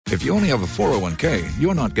If you only have a 401k,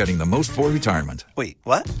 you're not getting the most for retirement. Wait,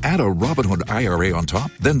 what? Add a Robinhood IRA on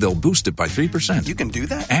top, then they'll boost it by 3%. You can do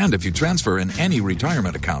that? And if you transfer in any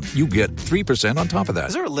retirement account, you get 3% on top of that.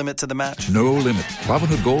 Is there a limit to the match? No limit.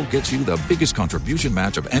 Robinhood Gold gets you the biggest contribution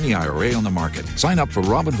match of any IRA on the market. Sign up for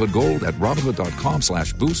Robinhood Gold at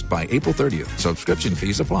Robinhood.com/boost by April 30th. Subscription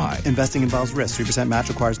fees apply. Investing involves risk. 3% match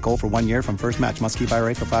requires gold for 1 year from first match. Must keep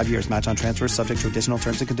IRA for 5 years. Match on transfers subject to additional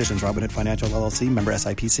terms and conditions. Robinhood Financial LLC, member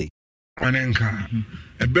SIPC. Manenka,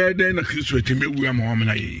 a bed then a Christmas to me, we are more than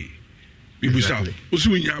we saw.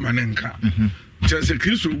 Usunya Manenka. Just a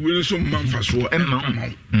Christmas will some month for so and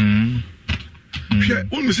mamma.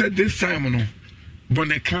 Only said this time,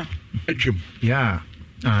 Boneka, a chim. Yeah,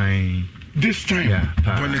 this time,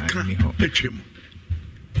 Boneka, a chim.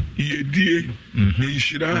 Ye dear,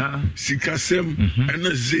 Nishira, Sikasem, and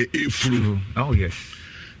a ze a flu. Oh, yes.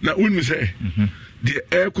 Now, when we say the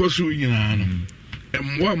air cosu in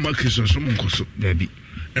and more markets or some coso, there be,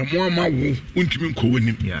 and more ma won't even call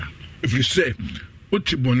him. Yeah. If you say, what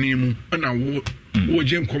Tibonimu and I will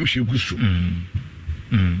Jim Comshi Gusu,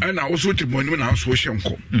 and I also Tibonimu and I was washing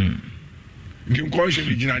com. You caution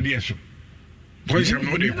the Genadiaso. Voice of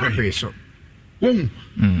no day pay so. Oh,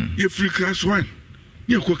 you're free class one.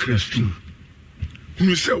 You're quick class two.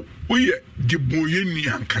 Who say, we the Boyeni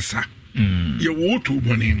and Cassa. You walk to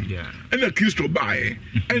Bonin, and a crystal by,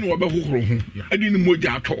 and what about who? I didn't know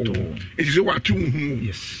that at all. It is what two,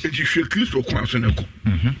 yes, it is a crystal class and a cook.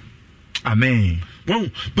 Amen. Well,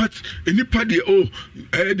 but any party, oh,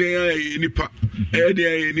 any part,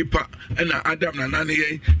 any part, and Adam and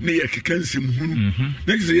Annie, near Kikansim.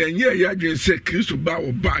 Next year, yeah, you said crystal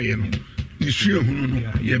bow buying. You see,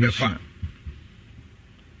 yeah, fine.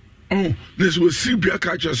 Oh, this was Sibia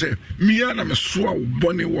catcher say, me and I'm a swell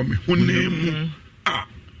bonny woman who name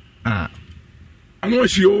I know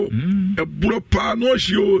she a bropa, no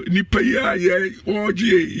she nipaya, or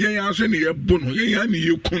ye, ye answer me a bono, ye and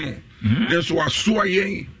you kuno. That's what swa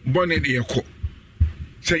ye bonny de co.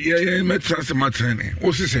 Say, ye met transmaterne.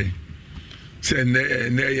 What's he say? Say,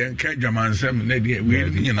 nay, and Kajaman, some lady, we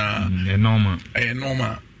you know, a normal.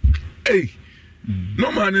 Hey.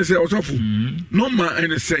 No man is also no man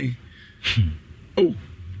and say oh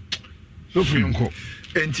so for uncle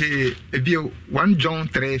and 1 John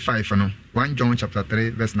 3:5 no 1 John chapter 3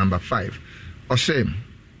 verse number 5 or say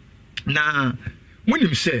na when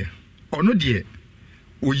him say or no dear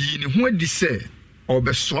oyi ni ho adi say or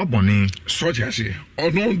be so bone so say or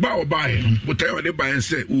no ba buy but I dey buy and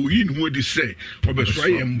say oyi ni ho adi say or be so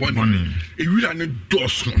yem bone e wi na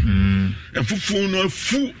dos no and fufu no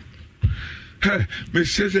fu hey, me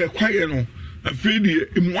says a quiet no. A fee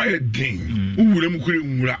in wire ding. Who will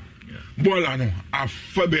mura? Bolano, a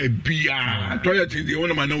fabe bia. Toilet in the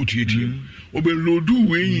owner man out here. Obe lodu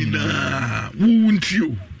way na. Won't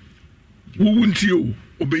you?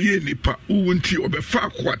 Obey nipa. Won't you? Obe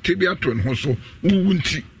far quite tibiaton hoso.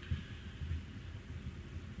 Won't you?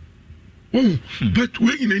 Oh, but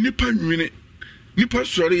we in a nipa minute. Nipa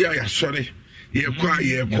sorry, I sorry. Ye kwa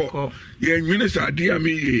ye minister adia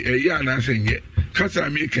me ye ana senye kasa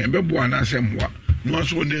me kan bebo ana semwa no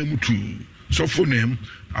so name tu sofo name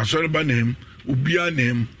asoreba name ubia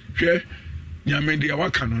name hwe nyame dia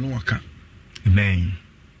waka no waka amen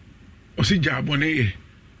o si jabone ye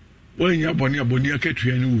wonya bone abone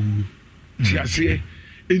akatua ni wu ti ase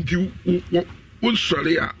enti wo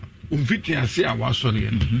sori a umfiti ase a wa sori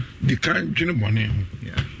di kan dwene bone ho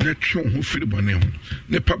na twe ho firi bone ho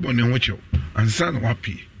ne pa bone ho chew ansa na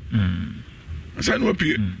wapi ansa na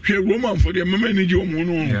wapi hwe Roman for the mama ni ji o mu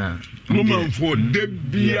no Roman for de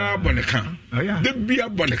bia boneka de bia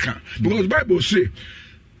boneka because Bible say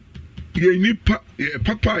ye nipa ye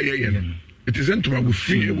papa ye it is into my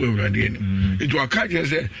free we were there it was catch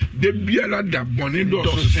say de bia la da bone do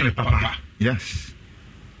so say papa yes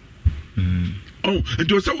oh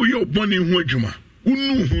it was so we bone ho adwuma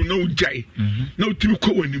unu hu na ujai na utimi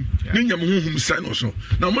ko wanim na nyam honhum san no so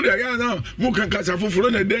na mo de ya na mo kan kasa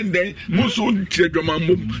foforo na den mo so tie dwama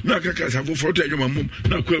mom na kasa foforo tie dwama mom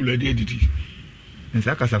na ko awlade edidi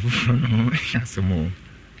nsa kasa foforo no asemo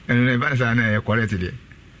ene ba sa na e correct de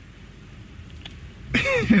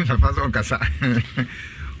papa so kasa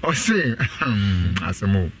o se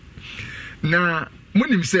asemo na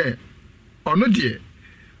munim se ono de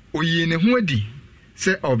oyi ne ho adi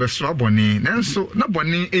say obeso boni nanso na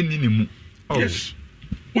boni eni ne mu yes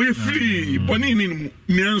we free boni eni ne mu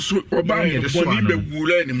nanso oba boni be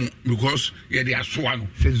wura eni mu because ye de asoa no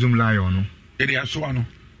say zoom lion no ye de asoa no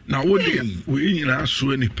na wo de we nyina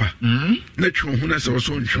asoa nipa na twe ho na se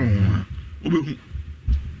so ntwe ho obehu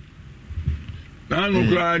na no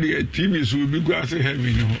kra de TV so bi kwa say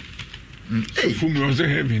heaven ho sɔfo mu ɔsɛ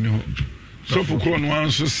heavy no sɔfo korɔ no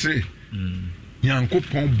anso se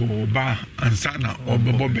nyankopɔn bɔ ɔba ansa na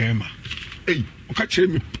ɔbɛbɔ bɛrima ɔka kyerɛ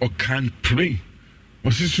me ɔkan pray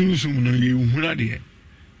ɔsi sunsun no yɛ nhunu adeɛ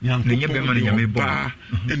nyankopɔn bɔ ɔba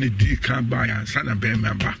ɛna di kan ba yɛ ansa na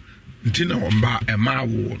bɛrima ba nti na ɔmba ɛma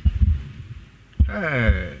awo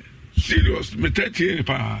serious me tɛtie ni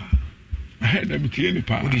paa ahɛ na me tie ni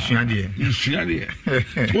paa wodi sua deɛ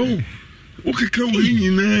wokeka wo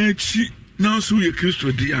nyinaa akyi na nso yɛ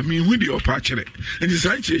kristo di a mehu deɛ ɔpa kyerɛ nti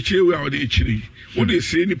saa nkyerɛkyerɛ wei a wode kyerɛ wode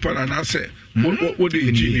sie nipa no anaasɛ wode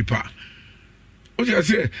gye nipa wode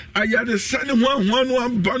sɛ ayaresa ne ho ahoa no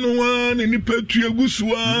aba no a ne nipa tu agu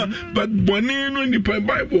so a but bɔne no nipa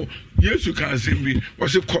bible yesu ka asɛm bi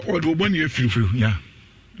wɔse kɔ ɔde wo bɔne afirifiri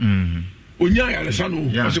onya ayaresa no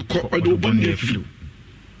wɔse kɔ ɔde wo bɔne afirifiri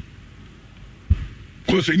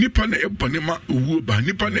because nipa na ebone ma owu ba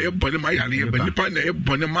nipa na ebone ma yare ba nipa na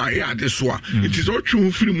ebone ma ya ade so a it is all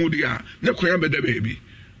true free mu dia na koya beda baby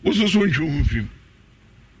wo so ntwu free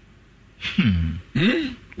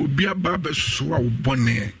obi aba be so a wo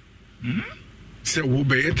bone se wo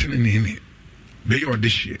be yetene ne be yo de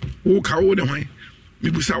hie wo ka wo de hwan mi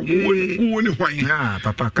busa wo ni hwan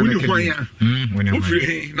papa ka ne hwan wo free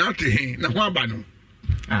he na te he na ho aba no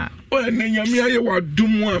na nyame ayɛ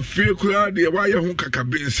wadom a fie koraa deɛ wayɛ ho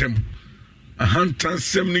kakabe nsɛm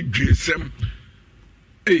ahantansɛm ne dwesɛm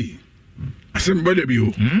asɛm bɛda bi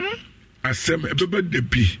o asɛm ɛbɛba da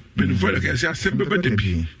bi benifo da kɛsɛ asɛm bɛba da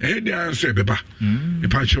bi ɛyɛ deɛ anso ɛbɛba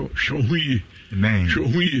nipa kyerɛ hwɛ ho yie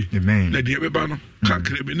na deɛ ɛbɛba no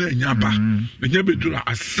kakra bi na ɛnya ba ɛnya bɛduru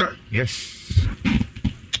asa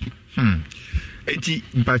enti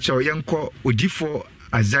mpakyɛw yɛnkɔ odifo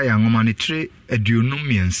Isaiah ngoma ne tre aduonum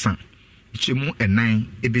miensa chemu enan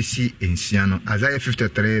ebesi ensia no Isaiah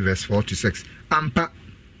 53 verse 4 to 6 ampa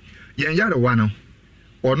yen yare wa no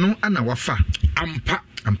ono ana wafa ampa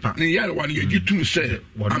ne yare wa no yegitum se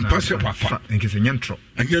ampa se wafa nkese nyentro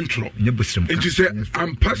nye busrim enti se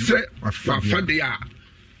ampa se wafa de a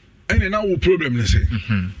ene na wo problem ne se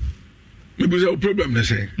me bu se wo problem ne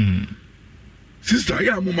se sister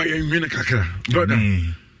ya mo ma yen hwene kakra brother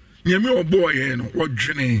nyame oboye no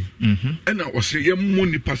wodwene ena ose ye mo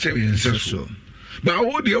nipa se yenseso ba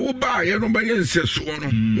wo de wo ba ye no ba yenseso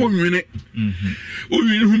no wonwene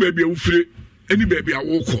wonwene hu ba bia wo fire eni ba bia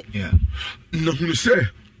wo kɔ na hu se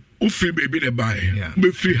wo fire ba bi ne ba ye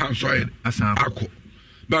be free hands right akɔ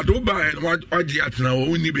ba do ba ye no wagye atena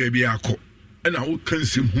wo ni ba bia akɔ ena wo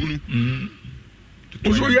kansem hunu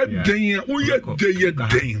so ye den wo ye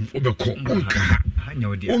den wo be kɔ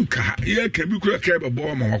onka ye ka bi kura ka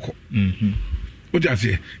bebo ma wako o ja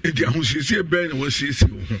se e di ahosiesie ben na wasiesie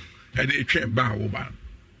wo ho e de twen ba wo ba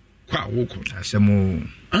kwa wo ko asemo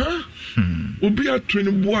obi atwe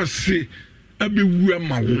ne bo ase abewu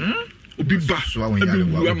ama wo obi ba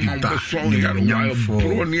abewu ama wo so ya ro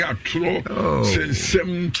pro ni atro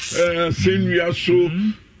sensem senua so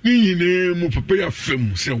ni nyine mu papa ya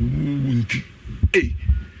fam se wu nti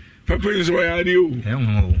papa yi so ya de o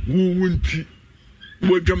wu nti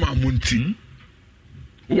wo dwama munti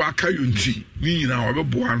wo akayo nti ni nyina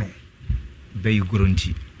wabeboa no bayu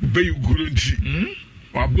guronti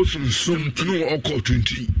wabosun sum no okọ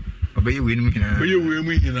 20 bayu we mu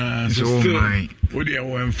nyina so wo de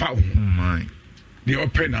wo emfa ho de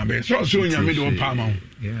open na be so nyame de opa ma ho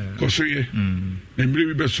ko so ye na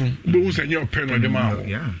mire bi beso bo hu sanye open no de ma ho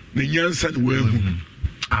na nyansa no wa hu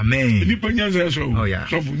amen ni panyansa so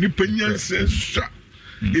so ni panyansa so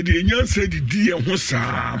edi nyansa di ho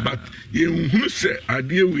saa but ye hu se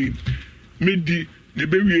ade we medi ne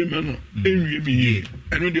be wie ma no enwie mi ye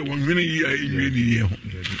eno de won hwene yi a enwie ni ye ho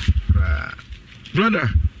brother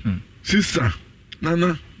sister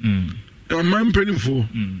nana man penifo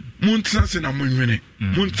muntanse na monwene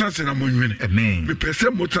me pese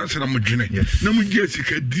muntanse na modwene na mu gi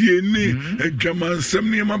asika die ne adwamansam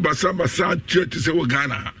ne ma basa church se wo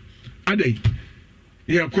Ghana adai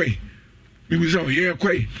ye kwai mi bi so ye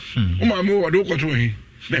kwai o ma me wo do koto hi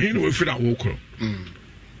na hi no we fira wo kro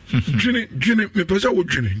dwene me pese wo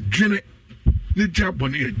dwene ne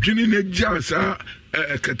jabone dwene ne jasa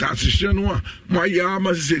katasihye no a mo ya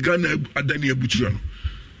ma se Ghana adani abuchiro no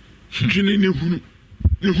dwene ne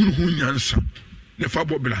hunu nyansa ne fa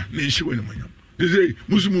bobla ne hyewe ne manyam ze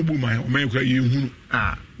musumu bu man o man kura ye hunu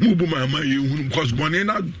mu bu man ma ye hunu because bone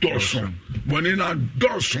na doson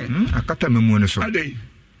akata memu ne so adai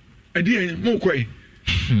mo kwai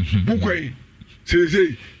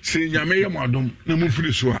se nyame ye modom na mu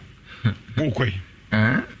firi so a mo kwai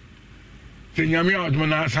se nyame odom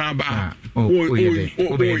na san ba o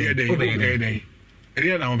ye dai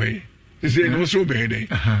ere na o be se no so be dai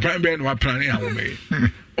plan be no plan ya o be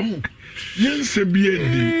Yansa bi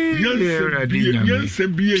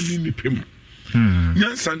ani ni pem.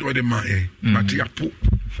 Yansa ndo de ma e, but ya po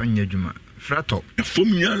fanya djuma. Frato.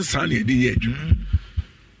 Fom yansa na de ye djuma.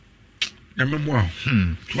 Ya memwa.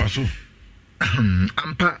 To aso.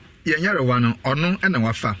 Ampa yenyarewa no ono na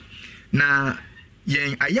wafa. Na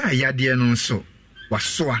yen aya de no nso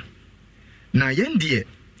wasoa. Na yen de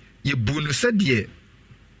ye bu no se de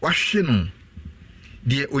wahwe no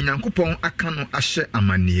de onyankopon aka no ahye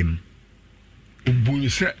amaniem. Bu no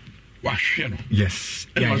se wahwe no. Yes.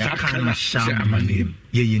 Ya aka no ahye amaniem.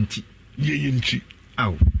 Ye yenti.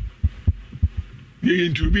 Aw. Ye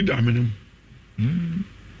yenti obi da menem.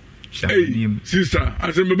 Hey, sister,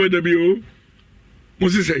 asembe da bi o.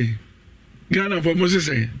 Moses say. Ghana for Moses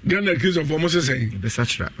say. Ghana kids for Moses say. Be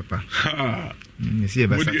sachra papa. Ha. See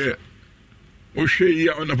be sachra. O hwe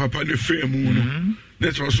ya ona papa ne fe mu no.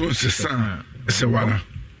 That was so sesa. Sewala.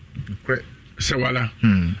 Correct. Sewala.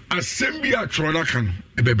 Assembly atrona kan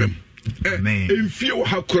ebebem. Enfie wo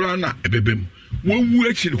hakora na ebebem. Wonwu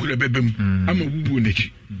achi ne kula ebebem. Ama bubu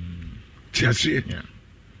n'achi. Ti ase.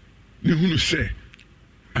 Ne hunu se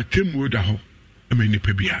atemu da ho ama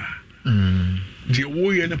nipa bia. Die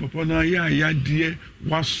wo ye na papa na ya die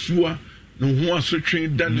wasoa no ho asotwe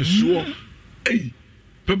da ne so. Ei.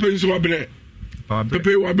 Papa nso wabre.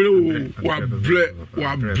 Pepe wabre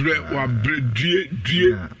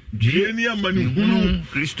die ni amani hunu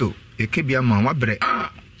Kristo ekebia ma wabre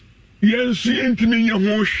yes intimi nya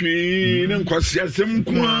ho hwe ne nkwase asem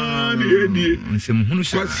kwa ne yedie nsem hunu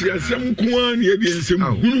sa kwase asem kwa ne yedie nsem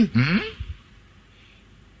hunu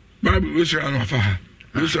Bible we say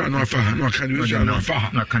no afa no kan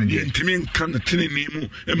intimi nkan tene ni mu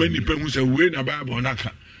e ma nipa hu se we na Bible na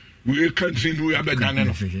ka we kan tin we abedane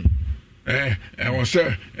no was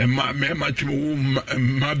say ma tumu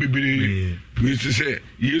ma bibiri we say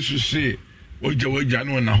Jesus say oja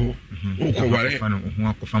no na ho okoware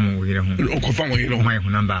okofam wo yire ho mai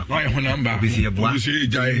honamba bisi eboa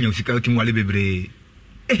nyo sika otim wale bibiri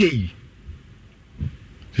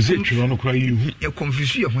say chiro no kra yihu e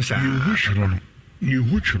confuse ye ho sa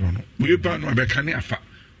yihu chiro no we ba no abeka ne afa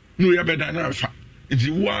no ya beda na afa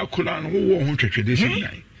nti wo akora no wo ho twetwede sin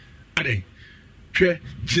ade hwe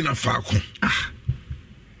jina faako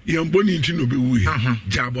yamboni ntino be wuye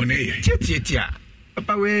jabone ye tietia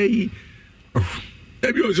papa we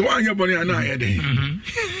ebi o so anya bone ana ayede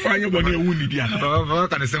anya bone ewu ni dia papa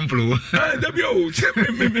kan simple ebi o se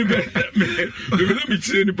me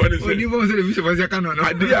tire ni pane se oni bo se bi se fa kan no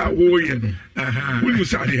ade a wo ye no wonu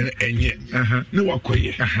sa ade enye ne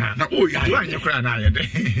wakoye na o ya anya kra na ayede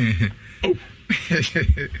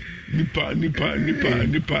nipa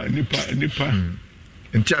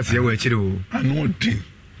ntiase ya wachire o anu odin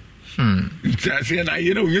ntiase na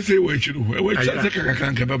yere onye se wachire o e wachire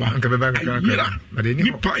kaka nka baba but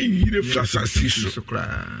nipa yire flasa siso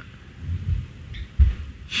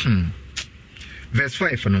verse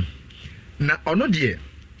 5 no na ono de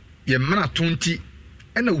ye mra tonti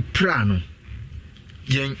ena upra no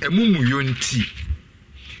yen emumu yonti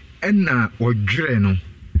ena odwere no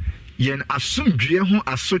yen asomdwe ho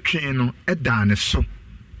asotwen no eda ne so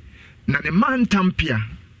na ne mantampia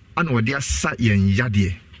ana odi asa yen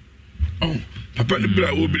yade papa ne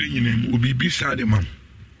bra obiri nyine obi bi sa de mam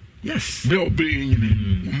yes bra obiri nyine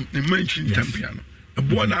ne manchi tampia no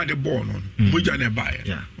ebo na de ball no moja ne bae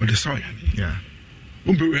o de so ya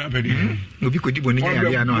umbe we abedi obi kodi boni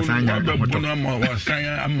ya na asanya na moto na ma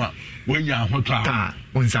wasanya ama wenya ahoto ta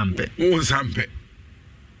onsampe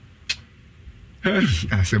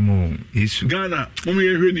asemo Yesu Ghana omo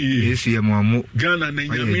ye hwe ni Yesu ye mo amo Ghana na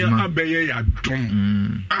nyame abeye ya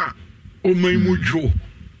dom o mai mujo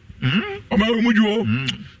o mai mujo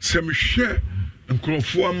se me hwe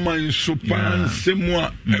nkrofo aman so pansemo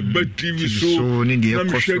a eba TV so na me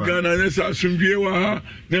hwe Ghana na sa asumdwe wa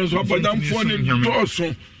na so abodamfo ne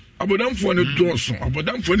doso abodamfo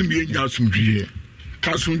ne me nya asumdwe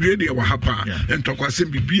kasumdwe de wa hapa entokwasem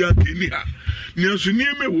bibia keni ha ne so ni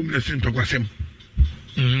me wo me se entokwasem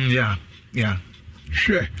yeah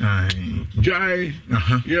sure jai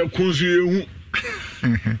ye kunzu yehu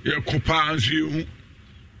ye kopa anzu yehu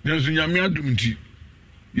nzu nyame adumti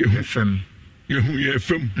yehu fem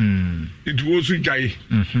it was jai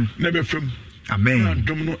never fem amen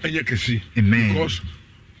dum no enye kesi amen because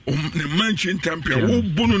ne manchi ntampia wo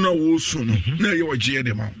bunu na wo su no na ye wogye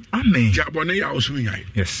de ma amen jabone ya osu nyai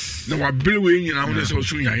yes na wa bere we nyina wo se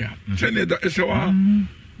osu nyai se ne da se wa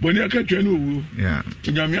boni aka twanu owu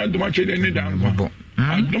nyame adoma chede ne da nko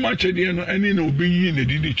adoma chede no eni na obi yi na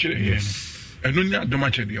didi kire ye ɛno ne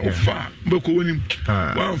adomache de ofa mbeko wonim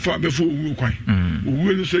wan fa befo owu kwan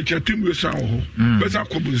owu no so chatim we san ho besa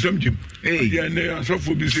kobu nsam jim ya ne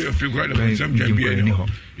asofo bi se afi kwa da nsam jim bi e ho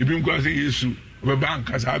ibi nkwa se Yesu obeba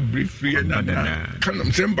ankasa brief free na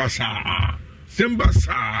kanam sembasa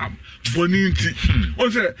boninti o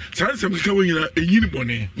se sansem ka wonyina enyini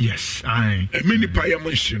bone yes ai many pa ya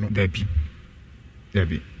monhye no dabi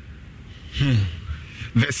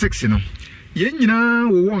verse 6 no yen nyina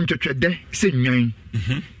wo ntwetwede se nwan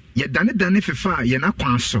ye dane fefa ye na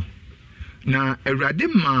kwan so na awurade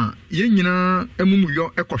ma yen nyina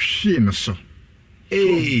amumuyo ekohwe no so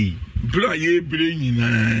bra ye bre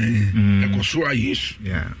nyina ekoso a Yesu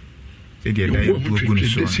se de da bugu no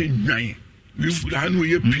so se nwan we bra no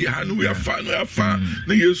ye pia no ya fa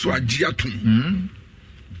na Yesu agye atom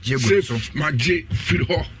jego so magye firi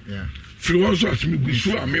ho so asemi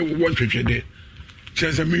gusu a me wo ntwetwede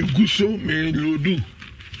chese me guso me lodu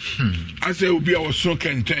ase obi a wo so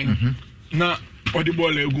kenten na odi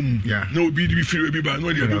ball egum na obi di firi obi ba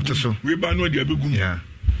no di abegum we ba no di abegum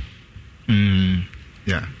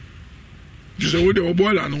just wo de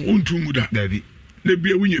ball anu ontumu da dabi na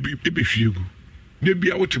bia wunya bi ebehwiegu na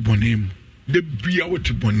bia wote bonem na bia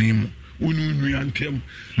wote bonem unu antem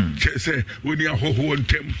chese oni ahoho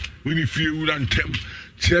antem oni fiewura antem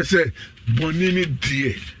chese bonini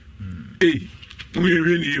die we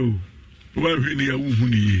really you really who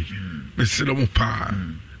ni meselo pa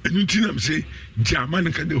enutina mse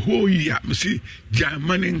German ka the whole year mse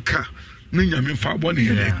German ka na nyame fa bone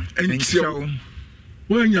ele entia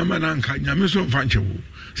wo nyama na nka nyame so mfa nchewo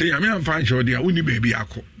se nyame amfa nchewo de a woni baby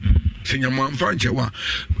akọ se nyame amfa nchewo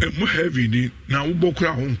emu heavy ni na wo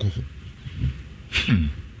bokura ho nko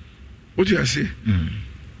o ti ase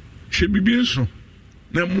she bibi nso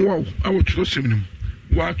na mo awo tro semnim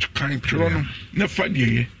what kind trono na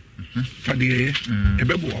fadie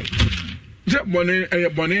ebebo je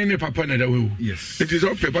bone ne papa na da we yes it is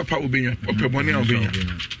up papa obenya up bone obenya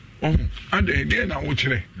ade na wo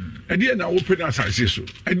kire ade na wo pe na asase so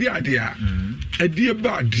ade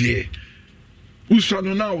ba ade uso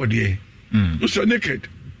no na wo de uso naked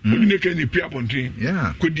odi naked ni pia bontin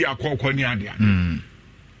kodi akọkọ ni ade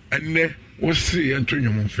enne wo se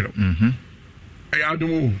entonyo mo fero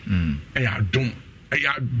ayadum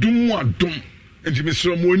ayadum enti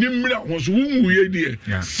mesro mo ni mmira ho so wunwuye die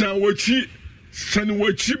san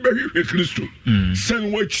wachi behwe Kristo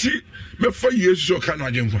san wachi mefa Yesu ka no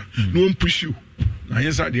agenkwa no mpushi na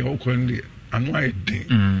yesa de okọ ndi anu ayden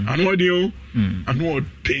anu ade o anu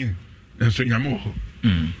odin enso nyame ho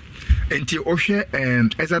enti ohwe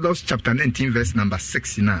Exodus chapter 19 verse number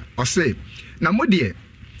 6 na o say na modie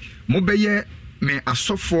mo beye me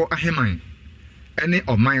asofo aheman ene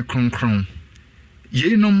oman kronkron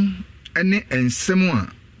yenom ene ensem a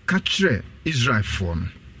ka kire Israel for no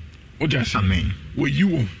o just amen wo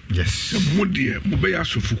yiwo yes mo de mo be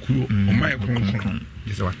asofukuo oman kronkron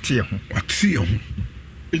yes watie ho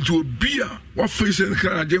into obia wa face en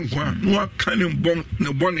kan agenkwa no aka ne bon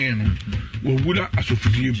ne bone no wo wura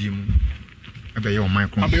asofudie bi mu abe yo oman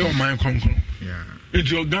kronkron yeah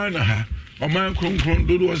into Ghana ha oman kronkron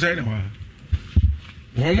dodo o sai na wa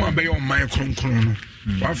wo mo abe yo oman kronkron no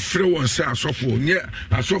wa frɛ won sɛ asɔfo nye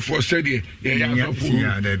asɔfo sɛ de ye ya asɔfo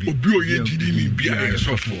obi o ye didi ni bia ye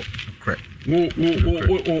asɔfo wo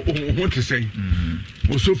te sɛ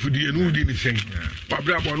wo sofudie no di ni sɛ wa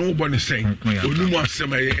bra bo no bo ni sɛ onu mu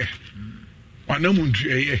asɛm ɛyɛ wanam ntu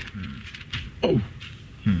ɛyɛ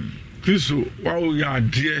Kristo wa o ya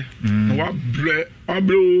ade na wa brɛ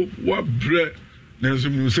na nso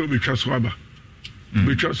mi sɛ obetwa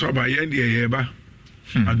so aba ye de ɛyɛ ba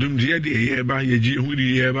adum de ye ba ye ji hu de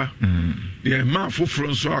ye ba ye ma foforo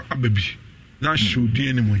nso ababi na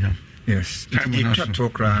shodi ni munyam yes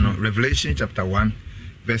talk no Revelation chapter 1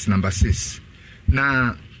 verse number 6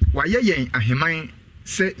 na waye yen aheman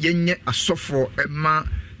se yenye asofo ema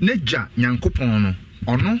neja nyankopon no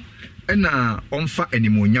ono ena omfa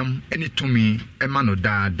animonyam eni tumi ema no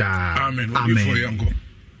daada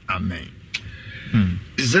amen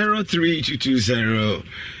 03220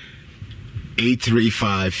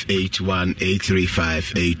 83581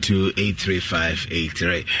 83582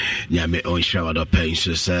 83583 nyame onhira wado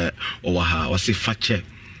penso se owaha wasi fache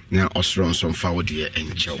na osronso mfa wode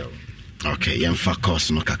enchew okay yemfa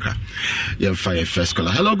course no kakra yemfa your first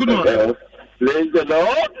caller. Hello, good morning. Praise the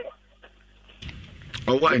Lord.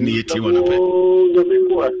 Why need you on the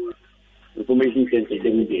information center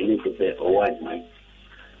dem dey need to say why man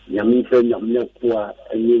nyame fe nyame kwa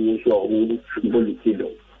enye so hu symbolic do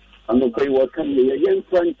ano kai wa kan ye yen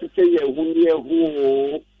fan ti che ye hu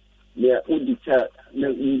ne udicha na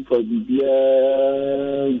info bia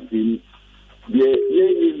ye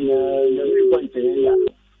na wi kwa ya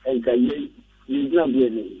enka yegyina bi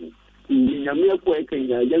ni nyame ko e kan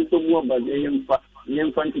ya yan so mu ba de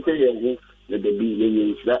yemfa ntike ye ho de bi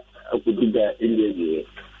ye nsa akudida inde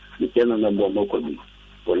ye kena na bo makobi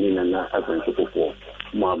oni na asanso kokko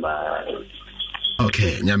mu ba.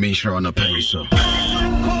 Okay, nyame shira on pay so.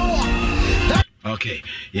 Okay,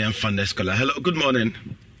 yemfa neskola. Hello, good morning.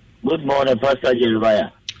 Good morning, Pastor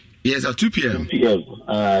Jeremiah. Yes, at 2 p.m.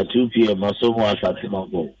 2 p.m. Also, more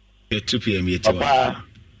Satimako. 2 p.m. Yet. Papa,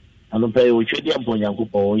 I don't pay with you. I'm going to go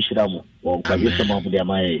to Shiramu or some of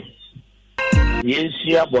them. Yes,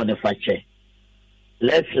 you are born a factor.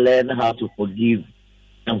 Let's learn how to forgive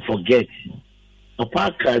and forget.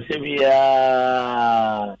 Papa, Casemia,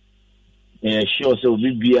 sure, so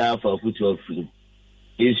we be for a put of food.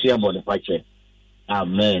 Yes, you are born a factor.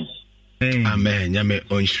 Amen. Amen. Yame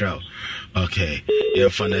onshroud. Okay.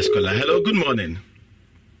 Your fun scholar. Hello, good morning.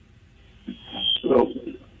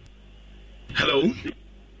 Hello.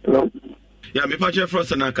 Yeah, me patch for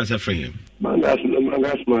us and I can say for him. Mangas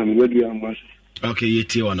man, where do you am? Okay, you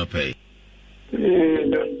tea wanna pay. I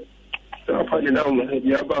find it out,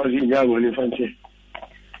 yeah, about the young one if I'm saying.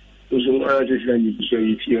 So I just let you show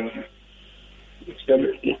you here.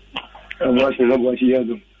 I'm watching about the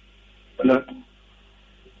other.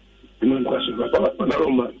 Man question about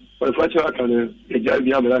Roma. But if I can, a job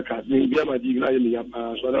be America, maybe I'm a digna,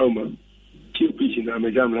 so Roma. Keep preaching, I'm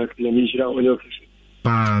a jam like Namisha on your case.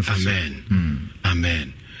 Amen.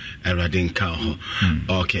 Amen. Eradin Kao.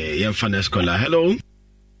 Okay, young fan scholar. Hello.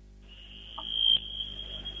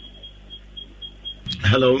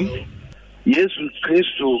 Hello. Jesus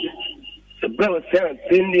Christo. The brother said,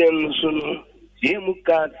 Indian Suno,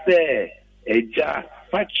 Yemuka say, a jar,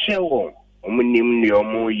 Pachewo. Omunim ni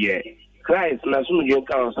omo ye Christ na sumu je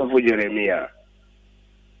kan so for Jeremiah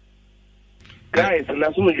Christ na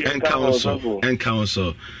sumu je kan so for en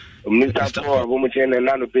council Mr. Paul bo mo chene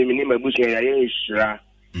na no pe mi ni mabusu ya ye hira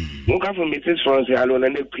mo ka for me this France alo na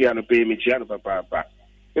ne pia no pe mi chia no papa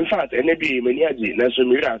in fact ene bi mani agi na so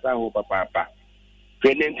mi ra sa ho papa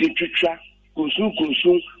penenti twitwa kusu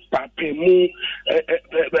papemu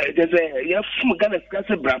je say ya fu Ghana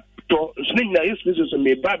skase bra to snina yesu so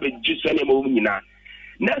me ba be gisane mo nyina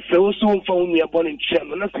na se wo so fa wo nua bone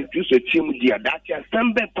nkyem na se tu so tiem dia dacha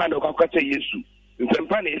stambe pa no kwakwata yesu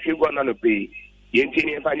ntempa na efi go na no pe yenti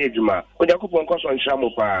ni fa ni adwuma ojakopon koso nhyira mo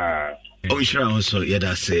pa onhyira also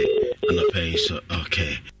yeda say anopay so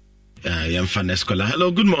okay yam fa neskola.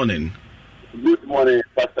 Hello, good morning. Good morning,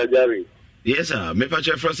 Pastor Jerry. Yes sir, me patch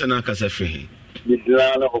first and akasa free.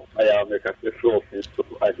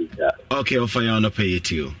 Okay, I'll fire on a pay it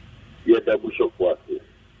to you. Yeah, the Bishop was it.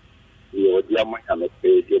 You are my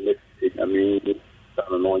pay, I mean,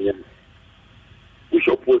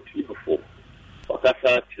 Bishop was beautiful. But that's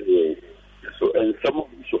actually so, and some of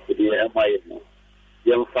Bishop for the MIM,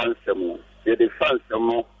 young fans, some, the fans,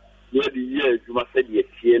 some, the years you must say, the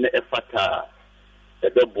TN Fata,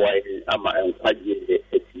 the boy, Ama and Pagi,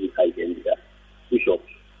 Bishop.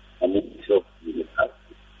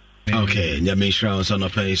 Okay, nyame shrounds on a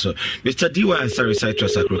pay so Mr. Diwa sorry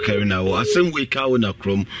citrus akrokari na wo asem we ka wo na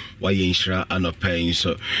krom wa yenhra anopay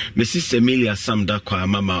so Mrs. Emilia Samda kwa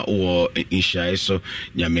mama wo inhia so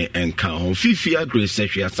nyame enka ho fifi agre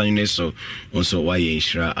sehwe asan so onso wa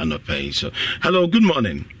yenhra anopay so. Hello, good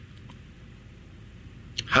morning.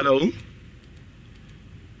 Hello.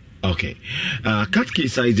 Okay.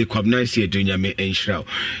 Katkisa is a kwabnaisi dunyame enshraw.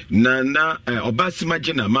 Na obasima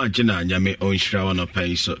jina majina nyame onshraw no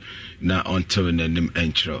pay so na onto nanim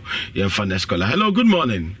enshraw. Yemfa neskola. Hello, good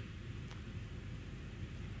morning.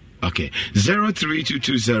 Okay.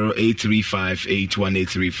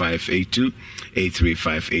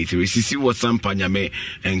 03220835818358283583. Sisi wasampa nyame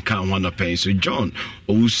enka hono pay so John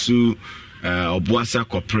Owusu Obuasa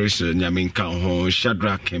Corporation nyame nka ho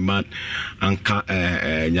Shadrach Kemat anka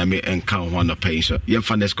nyame enka ho na pay so ye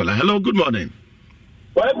fa neskola. Hello, good morning.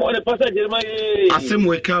 Good morning, Pastor Jeremiah. Asem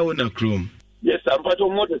we ka wo na krom. Yes, I'm part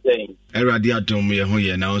of what saying. Eradi adom ye ho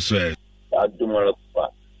ye na so e adom pa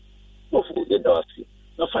ofu de dasi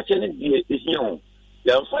na fa chene die ehia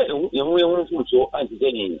ya fa ye ho so anti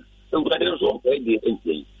deni ngade so pe die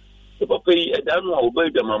enti e papa yi e da no a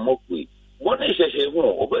obadwa mamokui bona ihehye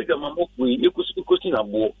ho obadwa mamokui ikusi na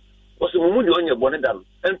bo wose mu de onye bone dan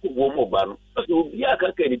enti bo mo ba no so obi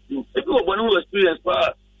aka ka ni tu e bi obone wo experience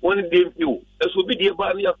pa one day piu e so bi die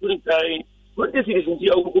ba ya kuri kai what is it since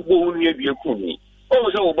you go bo nu e bi ekumi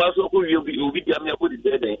o so oba so ko wi obi dia me ko di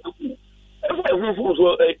den e fu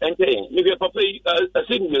so ente ni be papa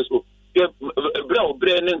asenye so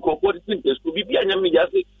bra ne ko ko tin tesu bi anya me ya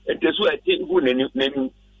se tesu ate gu nani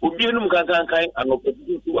obi enum kan anopo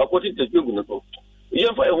tu akoti tesu gu no so You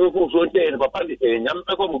for a who so say papa de nyam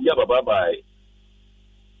e ko mu bia baba bai.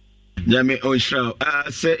 Nyame onshra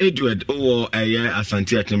say Edward owo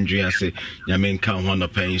Asante Atemdwe ase nyame nka ho no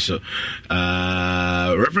pen so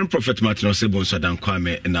Reverend Prophet Martin Osebon Sadan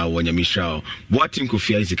Kwame na wo nyame shra Boatin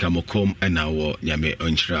Kofi Isaac Amokom na wo nyame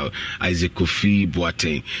onshra Isaac Kofi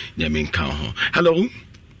Boatin nyame nka ho. Hello,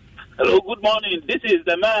 good morning. This is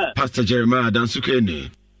the man Pastor Jeremiah Dansukene.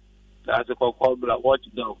 That's a call watch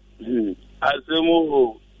down.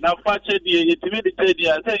 Asemu na fache die yetimi de tedi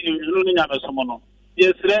ase yulu ni nyame somo no.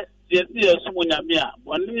 Yesre yes, Munyamia,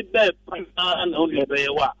 one bed, and only a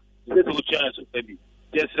bewa, little chance of baby.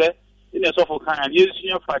 Yes, sir, in a sofa kind, use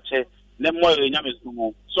your fache, no more Yamis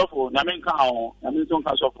no so Namin Cow, Namin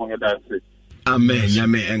Castle for your dad. Amen,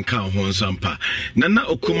 Yame and Cow Honsampa. Nana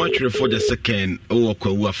Okuma for the second, or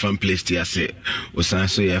Kwa fan place, Tiase, or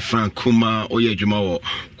Sanso, a Frank Kuma, or Yajuma,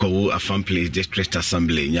 Kwa a fan place, district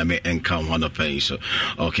assembly, Yame and Cow Honor so.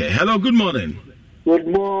 Okay, hello, good morning. Good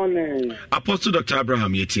morning. Apostle Dr.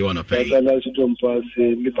 Abraham Yeti on a pay. Ejuma,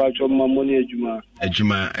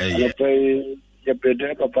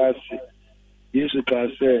 Yapede Papasi. Yes, you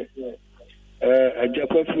can say, a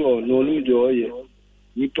Jacopo, no need joy.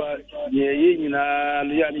 Nipa, ye,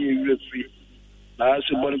 yani, free. As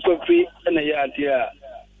a bon coffee and a yard here.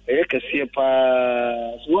 A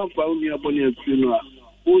Cassiapa, one found me upon your funeral.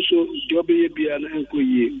 Also, Joby Bian and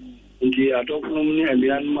Kuyi, and the Adoption and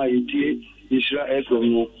the Anma Israel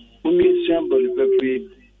from Umi Sample Pepe,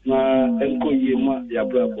 Enkoyima,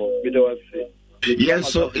 Yabrabo, Bidawase.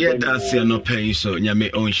 Yes, so yeah, that's no pay so Yame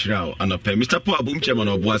on shroud and a pay. Mr. Paul Boom Chairman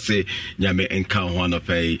of Boise, Yame and Count one of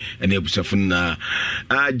pay and Ebusafuna.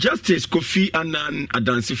 Justice Kofi Annan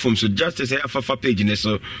Adansi from so Justice Alpha page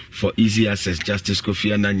so for easy access. Justice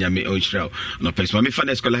Kofi Annan Yame on shroud and a pay. Mami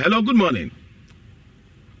Finance Scholar. Hello, good morning.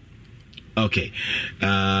 Okay.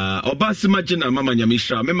 Obasi Majina Mama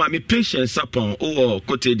Nyamisha, Mama mi patience upon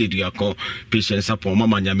Kote de Diako, patience upon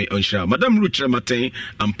Mama Nyami Onsha, Madame Ruth Rematin,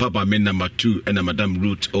 and Papa Men number 2, and Madame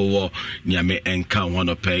Ruth Nyame and Kan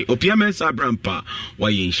one pay. Opiames Abrampa,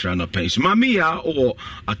 why in Shrano pays. Mamia or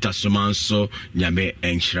Atasumanso, Nyame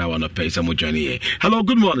and Shrawana pays. Hello,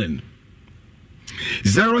 good morning.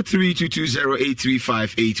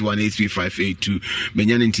 03220835818358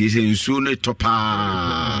 menyanenti nsune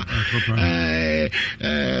topa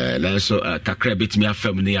laso kakra betimi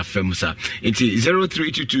afam ne afam sa enti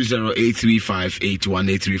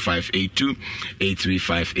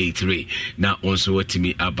 03220835818358 na onso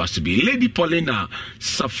watimi abaso bi Lady Paulina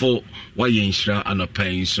Safo wayenhra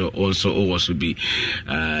anopan so also owoso bi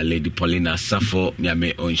Lady Paulina Safo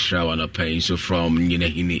nyame onhra anopan so from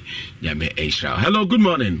Nyinahini nyame enhra. Hello, good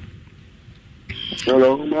morning.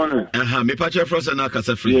 Hello, good morning. Me patch from Sana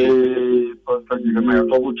Casa Free. Pastor Jeremiah,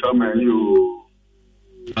 double chairman, you.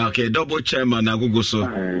 Okay, double chairman, Agugoso.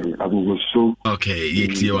 Agugoso. Okay,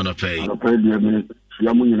 you want to pay. I pay the minute.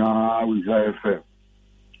 Yamuna with IFM.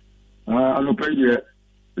 I don't pay the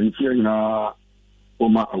Inchina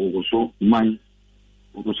Oma Agugoso, mine.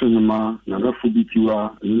 Agugoso, Nana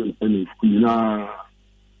Fubitua, and Kuna.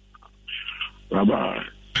 Bye.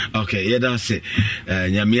 Okay, yeah, that's it.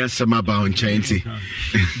 Nyamia Samaba on Chainty.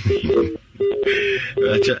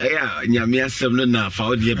 Yeah, Nyamia Samna na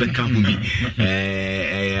Faudi Bekambi.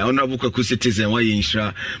 Honorable Kaku citizen, why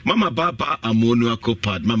insha. Mama Baba Amonua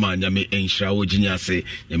Copad, Mama Nyami Ensha, Virginia say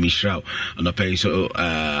Yamishrao, and a pay so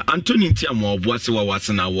Anthony Tiamo, Boise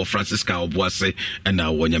Wasana, Francisca, Boise, and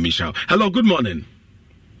now Yamishrao. Hello, good morning.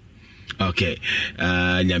 Okay,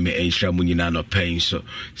 Nyame Ensha Munina no pain so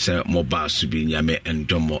mobile subi Nyame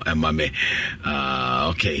Endomo Emame.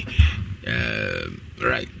 Okay,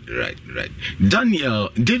 right. Daniel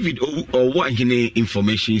David Owahine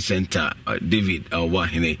Information Center. David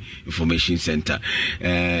Owahine Information Center.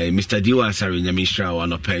 Mr. Diwa Sari Nyamisha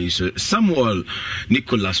no pain so Samuel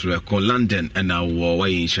Nicholas Reko London and our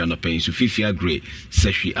Wayinsha no pain so Fifia Gray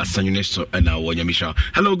Seshi Asanyuneso and our Nyamisha.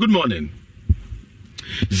 Hello, good morning.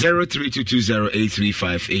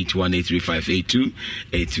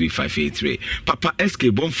 03220835818358283583 Papa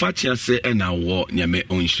SK Bonfatia say na wo nyame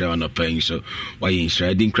onhira no pan so why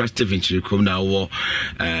inhira din Steven Chirikom na wo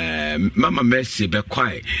Mama Mercy be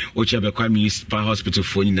kwai ocha be kwai municipal hospital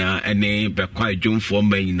for nyina ene be kwai dwomfo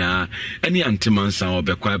manyina ene antemansa wo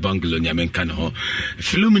be kwai bungalow nyame kan ho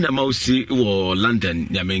Philomena Mausi wo London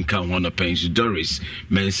nyame kan ho no pan so Doris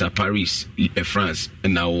Mensa Paris France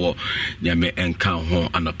na wo nyame enkan ho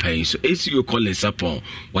anopay so ACU Collins upon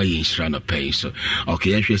why in Shrana pay so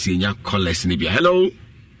okay, I see nya callers nibia. Hello.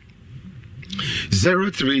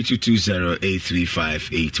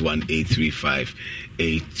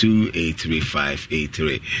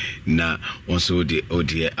 03220-835-81-835-82-835-83 na also the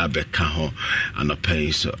odie abeka ho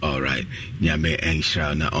anopay so alright nyame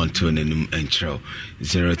enhra na onto nenum enchro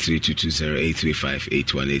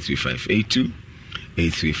 03220-835-81-835-82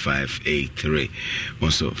 835-83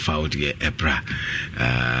 also found here Ebra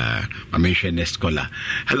I mentioned next caller.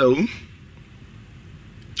 Hello.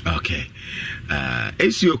 Okay.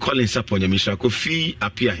 ACO calling support Yamisha Kofi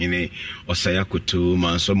appear hine Osaya Kutu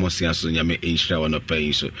Manso Mosia so Yame Insha on a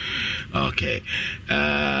pain so okay.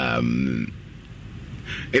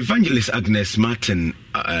 Evangelist Agnes Martin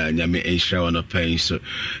Nyame Insha on a pain so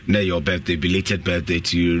now your birthday, belated birthday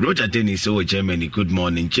to you. Roger Dennis over Germany, good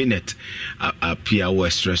morning. Janet appear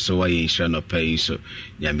West Stress so why Insha on a pain so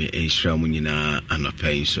Nyame Insha Munina on a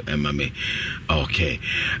pain so Emame. Okay.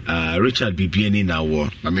 Richard Bibiani now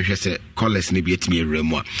I make sure say call us ni biet me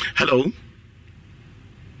remwa. Hello.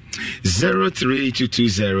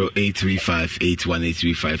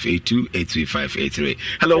 03220-835-81-835-82-835-83.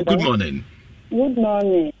 Hello, good morning. Good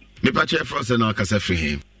morning. Me pa chef for na kasa free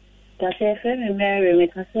him. Kasa free me Mary, me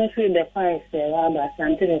kasa free the five Rabba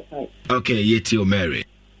Sante the five. Okay, yeti o Mary.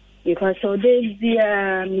 Because so they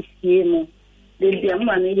dia misiemo. They dia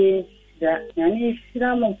mani da yani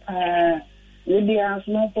siramo pa. They dia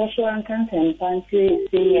small poso an kan tempanse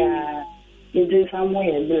ya idri famo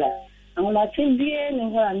ye bla. Ang ma chibie no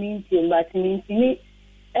ha minti but minti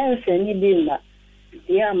else ni bimba.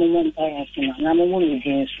 Dia mo mon pa ya sima na mo mo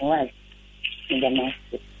din so ai.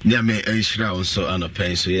 Nyame enhra also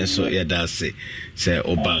anopen so yes so yeah that's say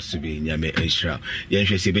oba so be nyame enhra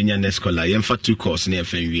yenhwe se benya next caller yemfa two course na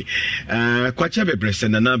efenwi kwacha bebrese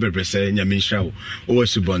na bebrese nyame enhra o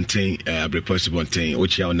wasu bonten report bonten o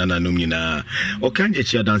chia onana no nyina o kanje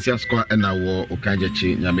chia dance asko na wo o kanje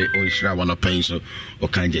chi nyame enhra wanopen so o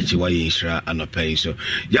kanje chi wa enhra anopen so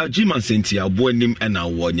ya jiman senti abo anim na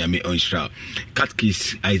wo nyame enhra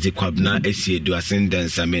catkis Isaac Kwabna esiedu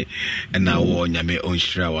asendensame na wo nyame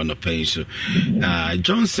enhra no pain so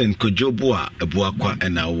Johnson Kojobua Ebuakwa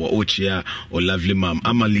ena wo ochia o lovely mom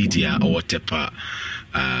Amalidia o tepa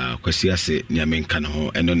kwasi ase nyame nka no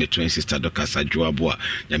ho eno ne twin sister Dokas Adwoabua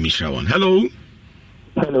nyame hira won. Hello.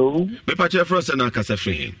 Hello. Me pa che frost na kasa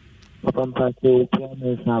free him. Papa ko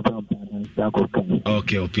piano sa papa na ko kan.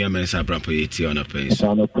 Okay, o piano sa papa yeti on a pain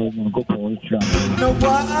so. No pain go ko hira. No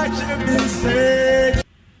what you been say.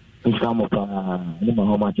 Insamo pa ni ma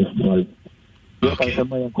homa che small. Okay.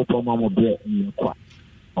 Sama yang ko poma mo be ni kwa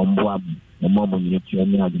omboa mo mo ni ti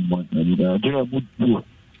oni adi mo ni da jira budu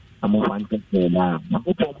amo fanta na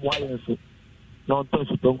ko poma ya so no to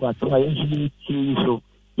so to kwa to ya shi ti so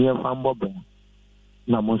ya fambo be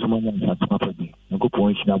na mo so mo ya sa pa be ko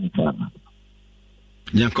poma shi na mutana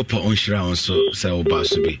Nyankopo onshira onso se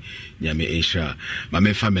obasobi nyame enshira ma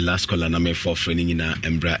me family last caller na me for friend nyina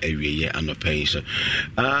embra awieye anopen so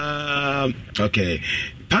okay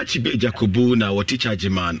Pachi be Jacobu na wo teacher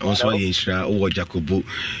Jiman onso yenshira wo Jacobu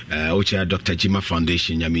ocha Dr. Jima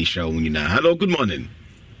Foundation nyame enshira nyina. Hello, good morning.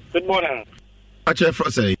 Good morning. Acha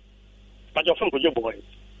for say Pacho from Kojo boy.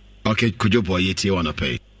 Okay, Kojo boy yeti wanna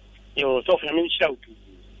pay. Yo so nyame enshira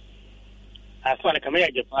aswa na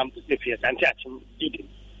kamera Japan to say anti achim did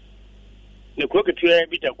ne ko ke tuya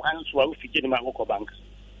bi da kwan so wa fije ni ma ko bank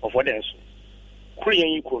of what else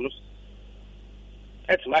kuriyan yi ko no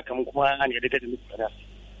et ma kam ko an ye de de fara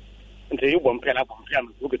nte yi bom pela ko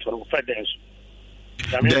ke to no fa dance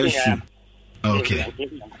okay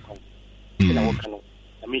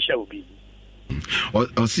amisha obi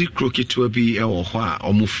o si kroketo bi e wo ho a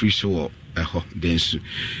o mo free so eho densu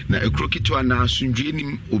na ekrokitu na asundwe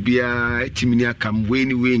nim obia etimini akam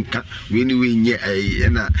weni nye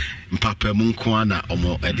na mpapa mu nko ana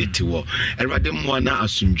omo edite wo erade mo na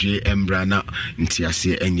asundwe embra na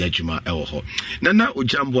ntiase enya dwuma ewo ho na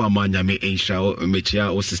ojambo amanyame enhra mechia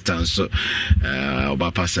o sister so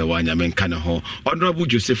oba pase wa nyame nka ne ho honorable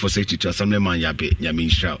Joseph Osetitu assemblyman yabe nyame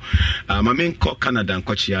enhra mame nko Canada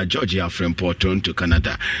nkochia Georgia Frempo Toronto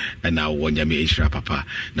Canada na wo nyame enhra papa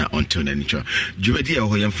na onto Jumedi ya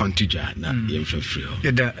hoye mfantuja na yemfefri ho.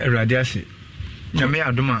 Yeda erade ase. Nyame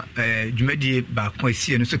adoma jumedi ba kwa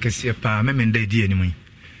esie no so kese pa memenda edi animu.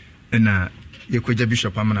 Na yekoja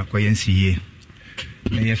bishop amana kwa yensiye.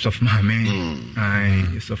 Na yes of mame.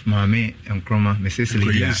 Yes of mame enkroma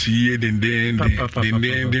mesesele ya. Yensiye dende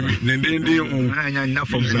anya na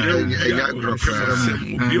from ya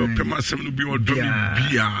bi opema sem no bi odomi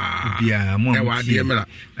bia mo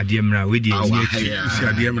adiemra we di si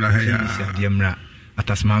adiemra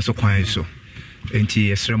atasma so kwan so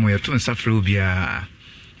enti esremo yeto nsafre obia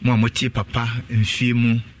mo amotie papa mfie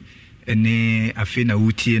mu ene afi na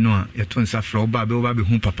wutie no a yeto nsa fra oba be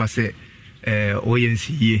hu papa se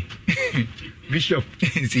oyensiye Bishop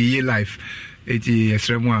nsiye life eti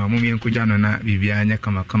esremu a mumien kuja no na bibia anya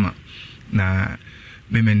kama na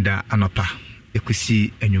memenda anopa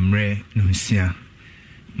ekusi enwumre no nsia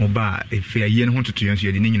moba efe aye no hototo yenso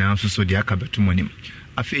yede ni nyina so de aka betumonim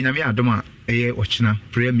afi nyame adoma eye ochina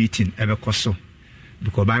prayer meeting ebekoso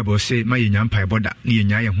because Bible say my nyampa eboda ni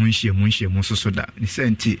yenya ye ho nhie so da ni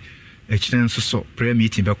senti echina so prayer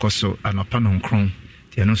meeting bekoso anopa no nkron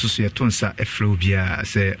ti eno so yeto nsa efre obia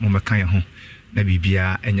se momeka ye ho na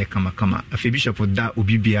bibia enye kama afi Bishop da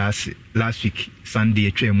obibia last week Sunday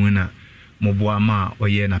etwemu na moboa ma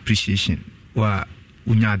oye na appreciation wa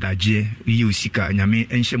unya adaje yi usika nyame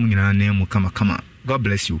enhye mu nyina na mu kama. God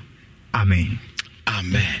bless you. Amen.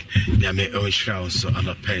 Nyame onshra so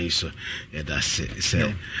anapay so yeah, that's it.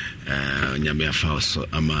 So nyame afa so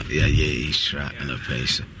ama ya ye ishra anapay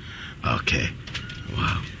so. Okay.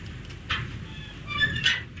 Wow.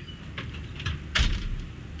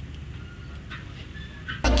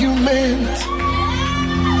 Argument.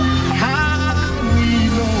 How we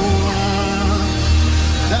know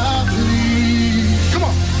that we come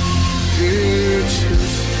on.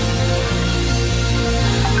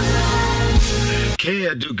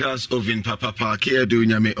 Kea do gas ovin papa kea do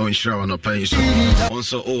nyame onshra no pan so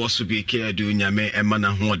also also be kea do nyame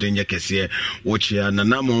emana hoden ye kese wochia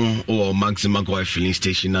nanamo or maximum go filling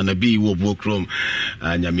station na bi wo bokrom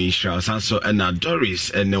nyame nshra sanso na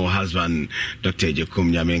Doris and her husband Dr.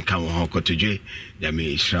 Jekum nyame kan ho kotodwe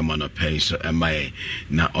nyame nshra no pan so emae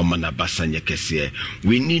na omana basanye kese.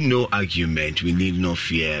 We need no argument, we need no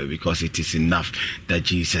fear, because it is enough that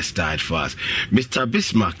Jesus died for us. Mr.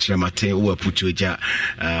 Bismarck Chemate wo putuja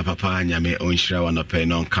papa nyame onshira wanope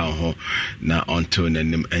non kan ho na onto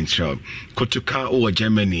nanim enchira kotuka o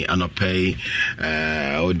Germany anope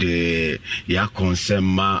o de ya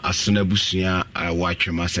konsema asuna busua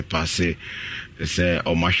watwema se passe se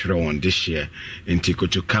o mashro on this year inti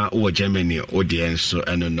kotuka o Germany o de enso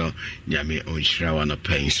eno no nyame onshira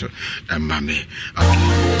wanope so amame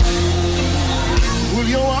will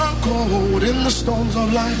you walk out in the storms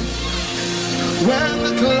of life when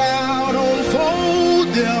the cloud unfold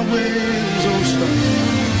their wings of storm,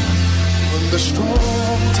 when the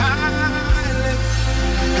strong tide lifts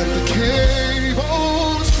and the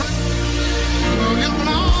cables break, will you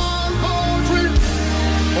not go drift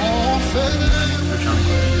or fail?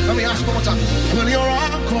 Let me ask one more time. Will your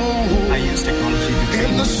uncle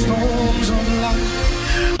in the storms of life?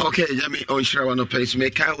 Okay, Yami onshira wano place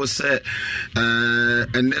make I was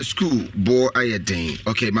and school boy ayedin.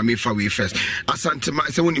 Okay, mami fa we first. Asante ma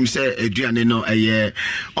se wonim say aduane no eye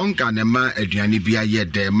onga ne ma aduane bia ye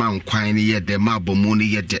de ma nkwan ye de ma bomu ne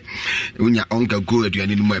ye de. Unya onga go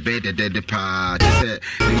aduane no e be de pa say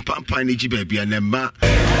pampan ni giba bia ne ma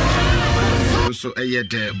so eye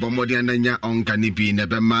de bomodi ananya onga ne bi ne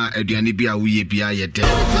be ma aduane bia wo ye bia ye de.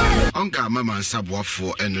 Onga mama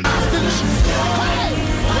nsaboafo enu no.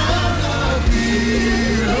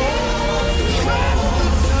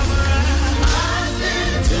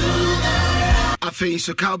 I think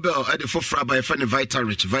so cowbell at the forefront by friend Vital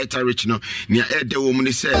Rich no near the woman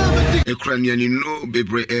is said a cranium no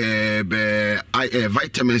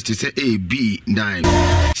vitamins to say A, B, 9,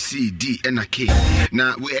 C, D, and a K.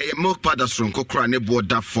 Now we are more padders from Cochrane board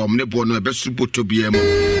that form ne bono a best super to be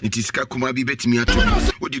it is Kakuma be bet me at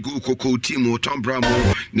what you go Coco Timo, Tom Brown,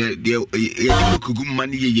 the Kugum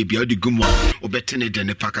money ye be the gum or better than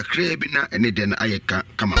a pack of crabina and then I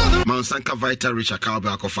come on. Mount Sanka Vital Rich a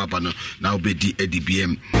cowbell of Fabano now be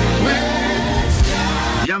DBM.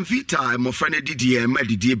 Yam Vita, my friend DDM,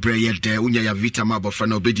 Didi Brayer, Unya Vita, my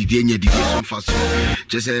friend Obedi, Didier Fast.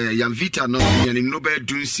 Just Yam Vita, no, Nobel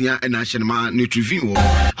Dunsia and National Nutrivino.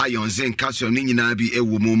 Ion Zen Casio Nina be a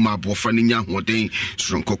woman, my boyfriend in Yang Modern,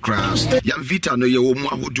 Stronko Crabs. Yam Vita, no, your woman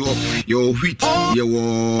who do your wheat,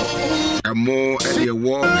 your a more a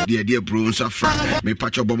war, dear Bruns of France. May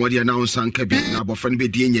patch of Bomodi announce and Cabin, our friend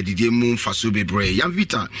Bedinia, Didier Moon, Faso Bray. Yam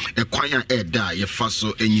Vita, a choir air die, a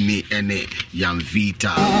Faso, any Yam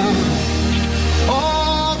Vita.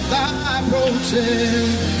 All thy protein.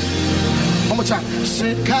 One more time.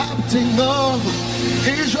 Say, Captain of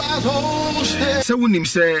Israel's host. So when him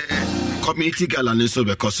say, community gala no so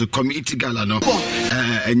because community gala no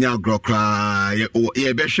enya grokra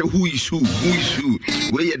ye be who is who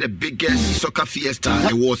we the biggest soccer fiesta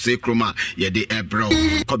e was say kroma ye the ebro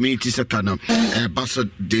community soccer no baso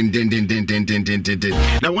din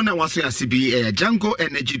now when I was say CB Django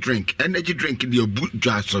energy drink the obu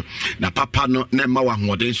dwaso na papa no na ma wa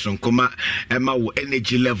hoden sonkoma e ma wo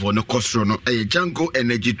energy level no kosro no Django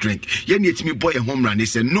energy drink ye ni etimi boy home run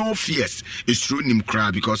say no fears is true nim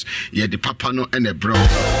cry because ye the papa no and a bro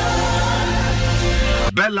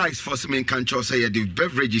Bella is for some cancho say the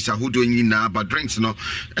beverages are who doing now but drinks no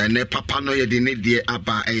and papa no ye need the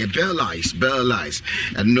aba Bella is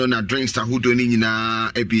and no na drinks are who doing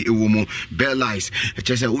na ebi ewomo Bella is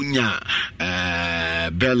just unya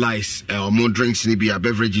Bella is or more drinks ni bia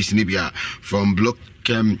beverages ni bia from block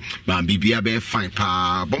man bibia be fine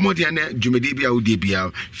pa bomodi na jumedi bia udi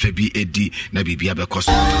bia febi edi na bibia be cost.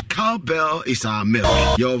 Cowbell is our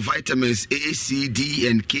milk, your vitamins A, C, D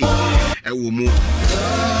and K ewomo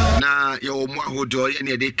na your mo ahodo ye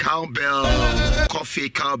ne de cowbell coffee,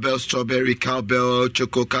 cowbell strawberry, cowbell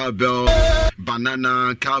choco, cowbell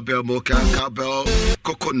banana, cowbell mocha, cowbell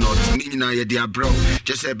coconut ni na ye dia bro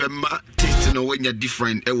just e be ma taste no when you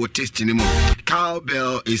different e wo taste ni mo.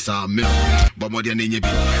 Cowbell is our milk bomodi na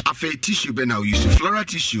afa tissue be now use floral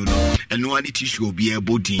tissue no and no any tissue be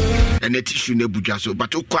able din and the tissue ne budwa so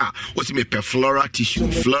but okwa what me per floral tissue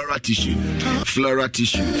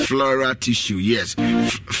yes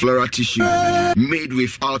floral tissue made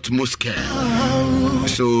with utmost care,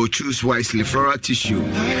 so choose wisely. Floral tissue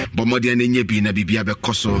but modern nye bi na bibia be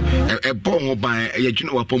koso e bon ho ban e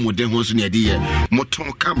dwene wapo modern ho so ne de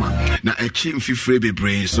moton kama na e chim fifre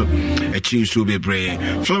bebre so e chim so bebre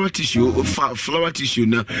floral tissue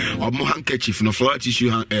na or handkerchief no floral tissue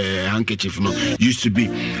handkerchief no used to be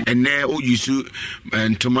and now used to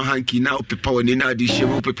and to my hanky now paper when na di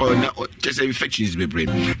shape paper na just infections be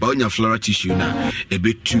brain but on your floral tissue na a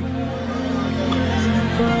bit too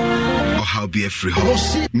or how be a free home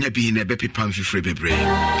maybe in a baby pan free bebre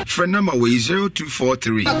friend number way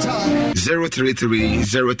 0243 033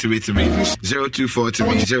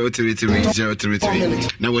 033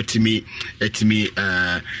 now what to me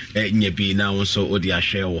nyabi now so odi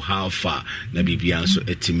share how far na bibia so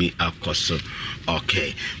etimi akoso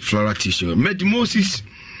okay floral tissue Medimosis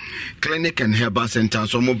Clinic and Herbal Center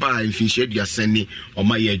so mobile infinite yaseni o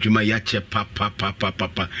ma ye adwuma ya che papa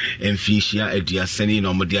infinite aduaseni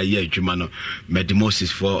no mo dia ye adwuma no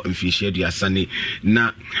Medimosis for infinite yasani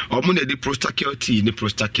na o mo na di Prostacel tea ni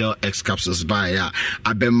Prostacel X capsules by ya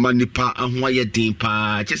abemma nipa ahwa ye din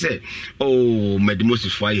pa che se oh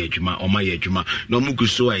Medimosis for ye adwuma o ma ye adwuma no mo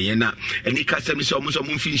guso ye na eni ka se mi se o mo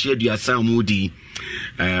infinite aduasa mo di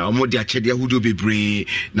omo dia chede ahudo bebre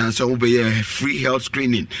na so be free health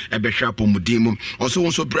screening ebe hwa pomudin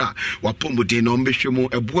also bra wa pomudin no mbe hwemu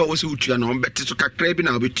ebua wo se utua no mbete so kakra bi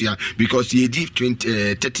na obetua because ye di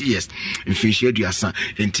 30 years mfinhye aduasa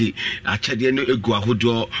enti achede no egu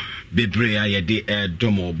ahudo bebre ya ye de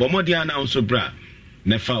domo bomodia na also bra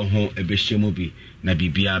na fa ho ebe hwemu bi na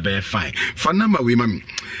bibia be fine for number we mam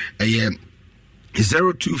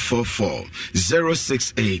 0244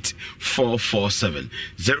 068 447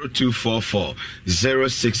 0244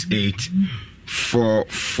 068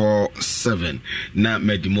 447 na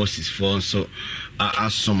Medimosis for so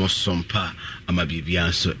asomosompa ama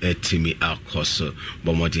bibia so etimi akoso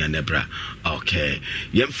bomodi anebra okay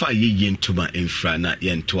yemfa ye ntoma enfra na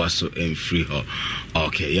yentoa so enfri ho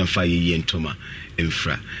okay yemfa ye ntoma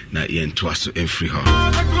enfra na yentoa so enfri ho.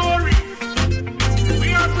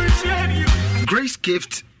 Grace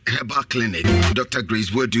Gift Herbal Clinic, Dr.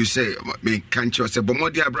 Grace, what do you say? Me can't you say, but more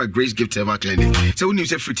dear Grace Gift Herbal Clinic. So when you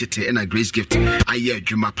say free tete and a Grace Gift, I hear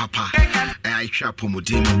Juma Papa, I trap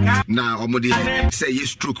Pomodin. Now, Omodi say you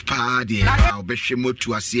stroke party, I'll be shimo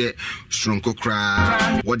to a see strunko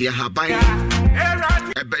cry. What you have by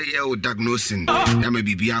a better diagnosing,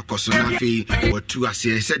 maybe be a cosonafi or two as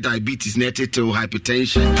said diabetes, netted to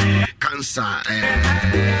hypertension, cancer,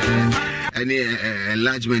 any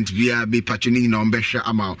enlargement via be patchoning on Besha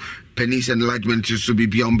amount penis enlargement to be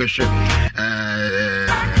beyond Besha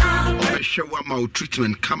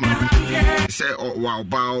treatment come say oh wow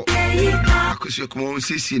bow because you come on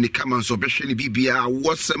see in the come so Besha BBA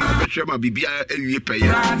what's some Besha BBA pay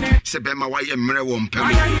say Bema why mre won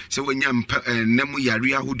pay so when yam nemu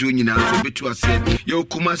yari who doing you now so be to us yo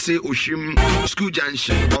kuma say Oshim school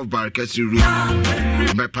junction of Barkasi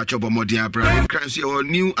road by Pachobo Modia Brian Crancy or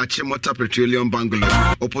new Achimota Petroleum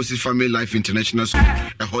Bungalow opposite Family Life International School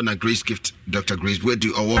a Hona Grace Gift Dr. Grace where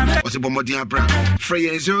do or what's a Modia Brian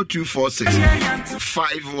Freya 0247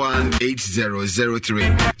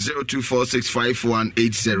 0246-518003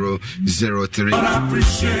 0246-518003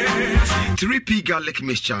 3p garlic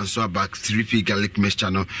mixture so back 3p garlic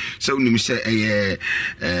mixture no so we say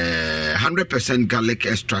 100% garlic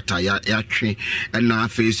extract ya twe and na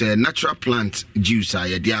face natural plant juice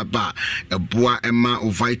ya dia ba eboa ema o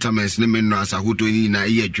vitamins ne minerals ahodo ni na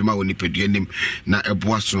ye adwuma woni peduanim na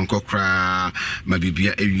eboa sonko kra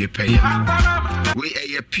mabibia ewie pay we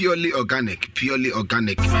purely organic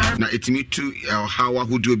na etimi to how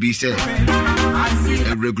ahodo bi say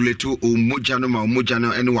regulate o moja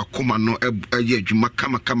no ene wakoma no ye adwuma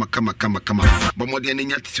kama but more than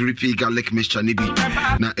 3p garlic mixture ni bi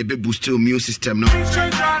na ebe boost immune system no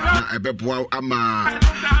na ebe boa ama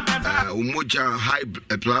umoja high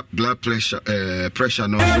blood pressure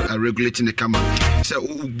no regulating the kama say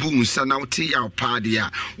boom sana uti ya padi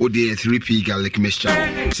ya o de 3p garlic mixture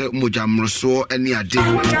say umoja mroso any ade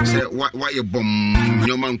say why you bom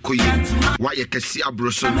nyoma nkoyi why you kesi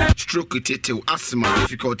abroso stroke tete asthma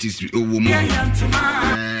difficulties owomu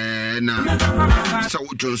na so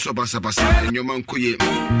John so basa nyoma nkoyi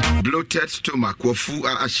bloated stomach wofu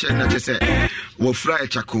ahye na say wo fry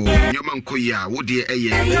chako nyoma nkoyi a wo de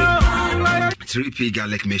 3p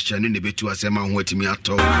garlic mixture no nebetu asema ho atimi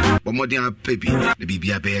ato but more than baby the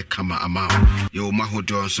bibia be kama ama yo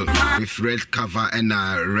mahodo so with red cover and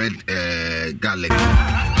red garlic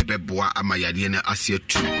be boa amayade na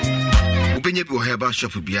asietu obenye bi o herbal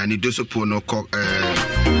shop bia ni dosopo no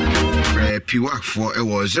piwak for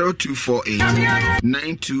 0248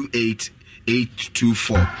 928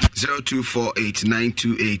 824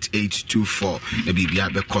 0248928824 na bibia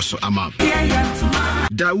be koso ama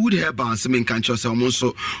Dawood Herbal semen kancho se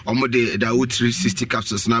omonso omode Dawood 360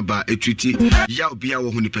 capsules na ba etwiti ya obia wo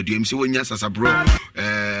hunipaduam se wonya sasabro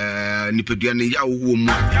nipadua ne ya wo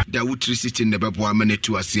mu Dawood 360 ne bebo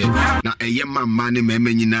amanetu ase na eye mamma ne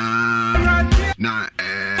mema nyina na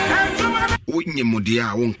wonye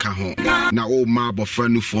modia wonka ho na o ma abofra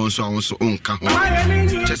nu fo nso awonso onka ho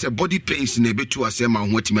chese body pains na ebetu asema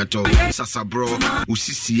ho atimi ato sasabro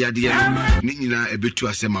usisi yade ni nyina ebetu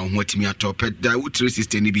asema ho atimi ato Dawood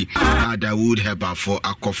 360 ni bi Dawood Herbal for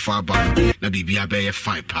akofaba na bibia be ye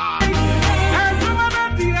fine pa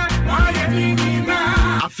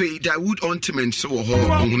afi Dawood ointment so ho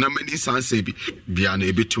ohuna mani sanse bi bia na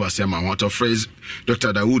ebetu asema ho to phrase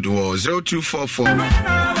Dr. Dawood was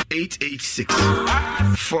 0244 886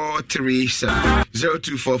 437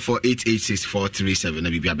 0244 886 437 na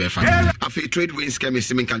bibia be fa afi trade wins kemi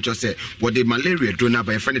simin kancho say what the malaria do na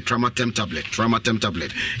by friend Tramatem tablet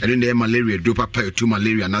and then malaria do papa to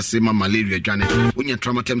malaria na sema malaria dwane unya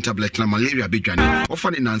Tramatem tablet na malaria be dwane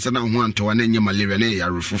ofani na nsa na ho anto na nya malaria na ya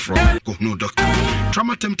refufro ko no doctor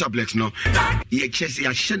Tramatem tablets no ye chese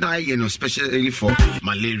ya sheda ye no specially for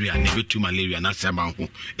malaria ne be to malaria na sema ho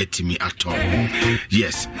etimi ato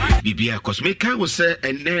yes bibia cosmeka wo say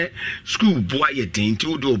ene school boy ye din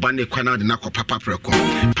ti do ba ne kwana de na ko papa preko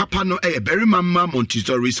papa no Berry Mama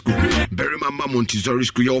Montessori school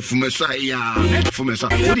yo fumeso ya fumeso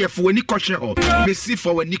wo de fo ni koche ho me si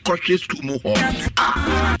fo wani koche school mo ho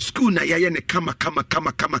school na ye ne kama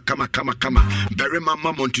Berry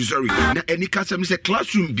Mama Montessori na eni ka se me se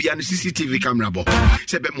classroom bia ne CCTV camera bo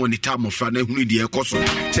se be monitor mo fra na hunu de ekoso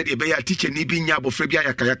se de be ya teacher ni bi nya bo fra bia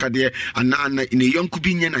yakayaka de ana ne yonku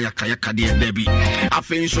bi nya na yakayaka de na bi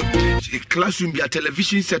afen so classroom bia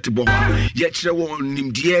television set bo ye kire won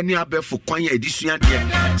nimdie ni abefo kwan ya edisua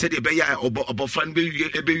de se de be ya obofan be wie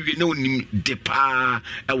na onim de pa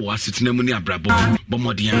e wo asetena mu ni abrabo bo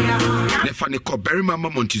modien ne fa ne ko Berry Mama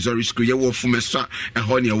Montessori school ye wo fumeso e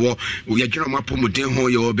ho ne wo ye dwena mapomuden ho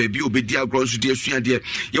ye wo ba bi obedi agronso de asua de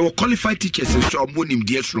ye wo qualified teachers so omonim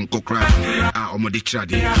de esron kokra omode kira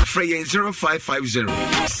de frey 0550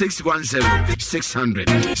 610 600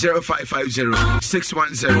 0550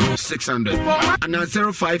 610 600 and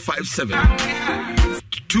 0557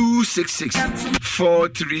 266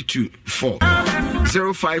 4324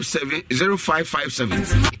 057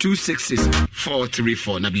 266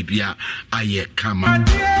 434 na bibia aye kama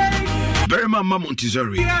Berry Mama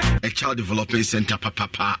Montessori a child development center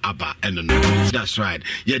papa aba eno no that's right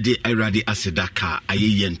ye de erade asedaka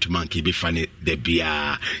aye ntuma nke be fane de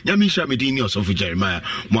bia nyame hwa medini osofu Jeremiah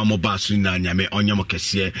mo amobasu na nyame onyamo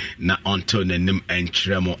kese na onto nanim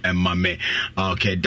enkremo emame okay